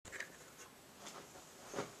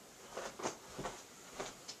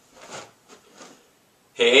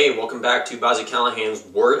Hey, welcome back to Bobb-z Callahan's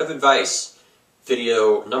Word of Advice,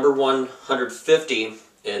 video number 150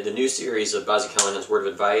 in the new series of Bobb-z Callahan's Word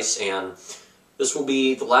of Advice, and this will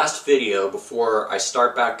be the last video before I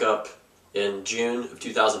start back up in June of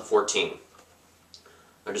 2014.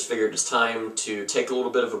 I just figured it's time to take a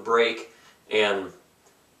little bit of a break and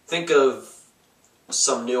think of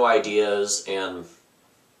some new ideas and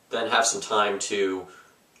then have some time to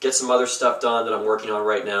get some other stuff done that I'm working on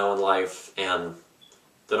right now in life, and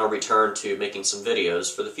then I'll return to making some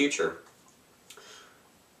videos for the future.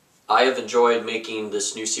 I have enjoyed making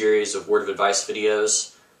this new series of Word of Advice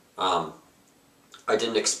videos. I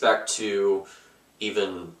didn't expect to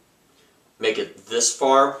even make it this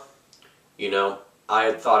far. You know, I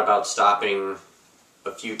had thought about stopping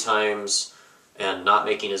a few times and not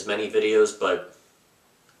making as many videos, but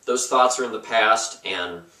those thoughts are in the past,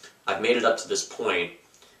 and I've made it up to this point,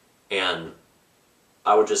 and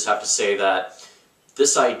I would just have to say that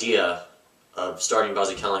this idea of starting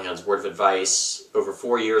Bobb-z Callahan's Word of Advice over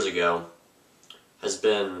 4 years ago has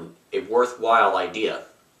been a worthwhile idea.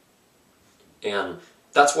 And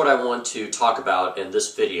that's what I want to talk about in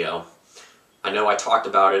this video. I know I talked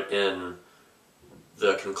about it in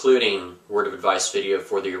the concluding Word of Advice video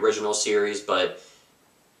for the original series, but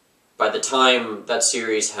by the time that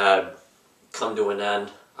series had come to an end,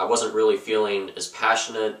 I wasn't really feeling as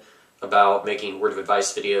passionate about making Word of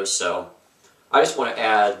Advice videos, so I just want to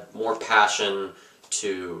add more passion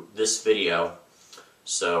to this video.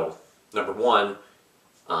 So, number one,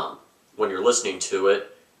 when you're listening to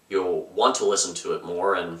it, you'll want to listen to it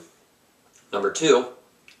more, and number two,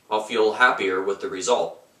 I'll feel happier with the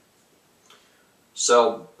result.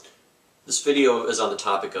 So, this video is on the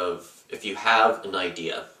topic of if you have an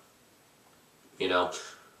idea. You know,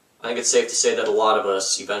 I think it's safe to say that a lot of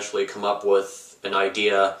us eventually come up with an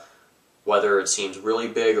idea, whether it seems really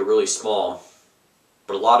big or really small.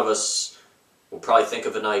 But a lot of us will probably think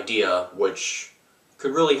of an idea which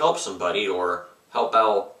could really help somebody or help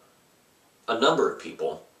out a number of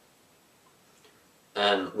people.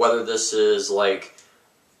 And whether this is like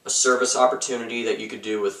a service opportunity that you could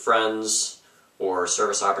do with friends, or a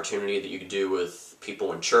service opportunity that you could do with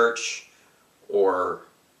people in church, or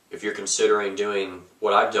if you're considering doing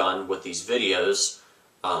what I've done with these videos,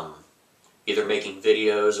 either making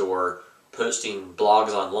videos or posting blogs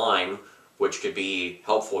online, which could be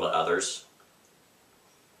helpful to others.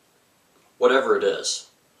 Whatever it is.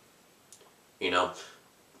 You know,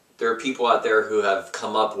 there are people out there who have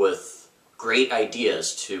come up with great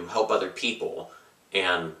ideas to help other people,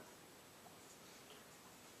 and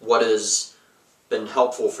what has been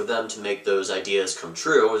helpful for them to make those ideas come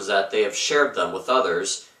true is that they have shared them with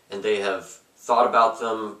others, and they have thought about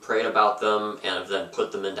them, prayed about them, and have then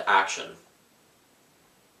put them into action.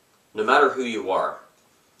 No matter who you are,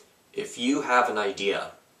 if you have an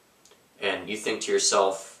idea and you think to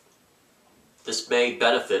yourself, this may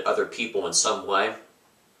benefit other people in some way,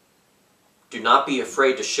 do not be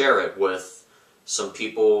afraid to share it with some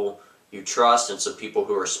people you trust and some people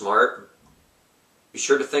who are smart. Be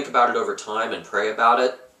sure to think about it over time and pray about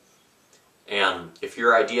it. And if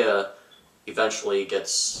your idea eventually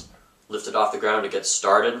gets lifted off the ground and gets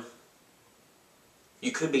started,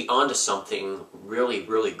 you could be onto something really,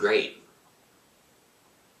 really great.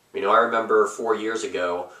 You know, I remember 4 years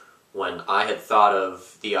ago when I had thought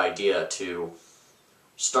of the idea to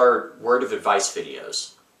start Word of Advice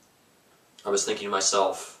videos. I was thinking to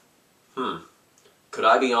myself, could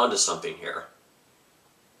I be onto something here?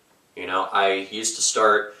 You know, I used to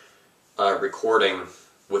start recording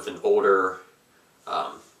with an older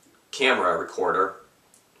camera recorder,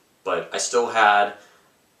 but I still had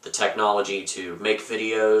the technology to make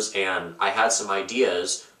videos, and I had some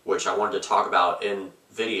ideas which I wanted to talk about in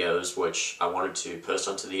videos, which I wanted to post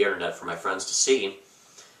onto the internet for my friends to see.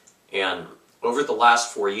 And over the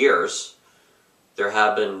last 4 years, there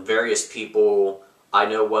have been various people I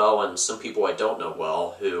know well and some people I don't know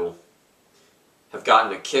well who have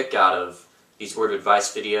gotten a kick out of these Word of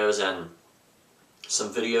Advice videos, and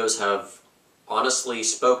some videos have honestly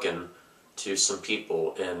spoken to some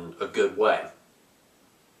people in a good way.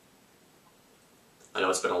 I know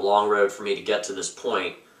it's been a long road for me to get to this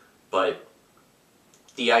point, but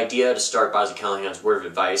the idea to start Bobb-z Callahan's Word of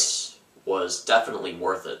Advice was definitely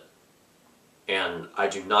worth it. And I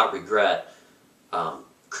do not regret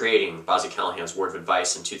creating Bobb-z Callahan's Word of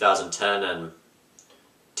Advice in 2010 and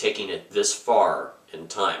taking it this far in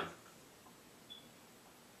time.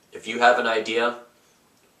 If you have an idea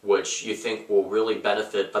which you think will really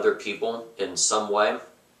benefit other people in some way,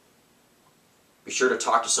 be sure to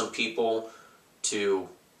talk to some people to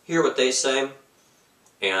hear what they say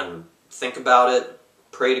and think about it,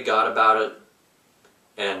 pray to God about it,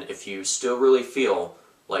 And if you still really feel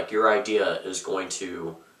like your idea is going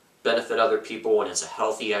to benefit other people and it's a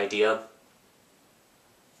healthy idea,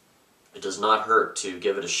 it does not hurt to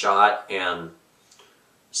give it a shot and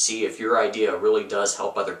see if your idea really does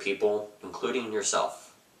help other people, including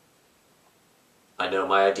yourself. I know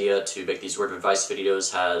my idea to make these word of advice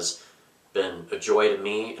videos has been a joy to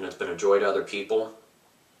me, and it's been a joy to other people.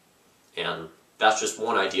 And that's just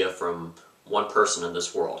one idea from one person in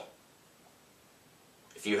this world.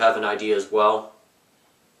 If you have an idea as well,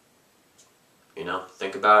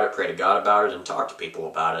 think about it, pray to God about it, and talk to people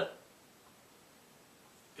about it.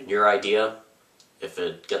 And your idea, if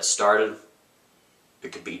it gets started,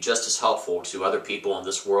 it could be just as helpful to other people in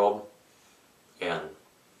this world. And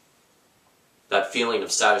that feeling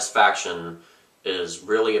of satisfaction is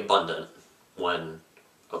really abundant when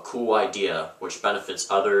a cool idea which benefits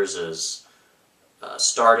others is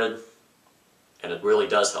started, and it really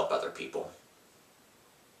does help other people.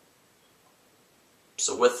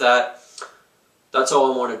 So with that, that's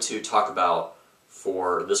all I wanted to talk about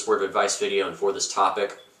for this word of advice video and for this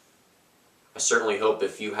topic. I certainly hope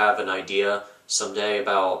if you have an idea someday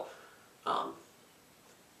about,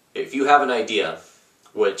 if you have an idea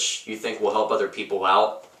which you think will help other people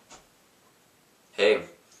out, hey,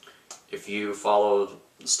 if you follow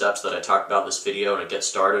the steps that I talked about in this video and it gets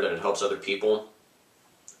started and it helps other people,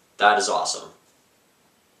 that is awesome.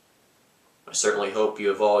 I certainly hope you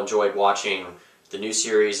have all enjoyed watching the new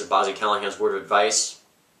series of Bobb-z Callahan's Word of Advice.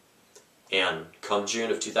 And come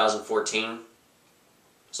June of 2014,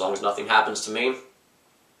 as long as nothing happens to me,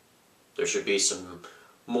 there should be some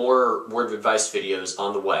more word of advice videos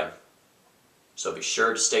on the way. So be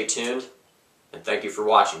sure to stay tuned, and thank you for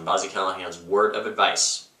watching Bobb-z Callahan's Word of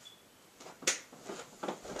Advice.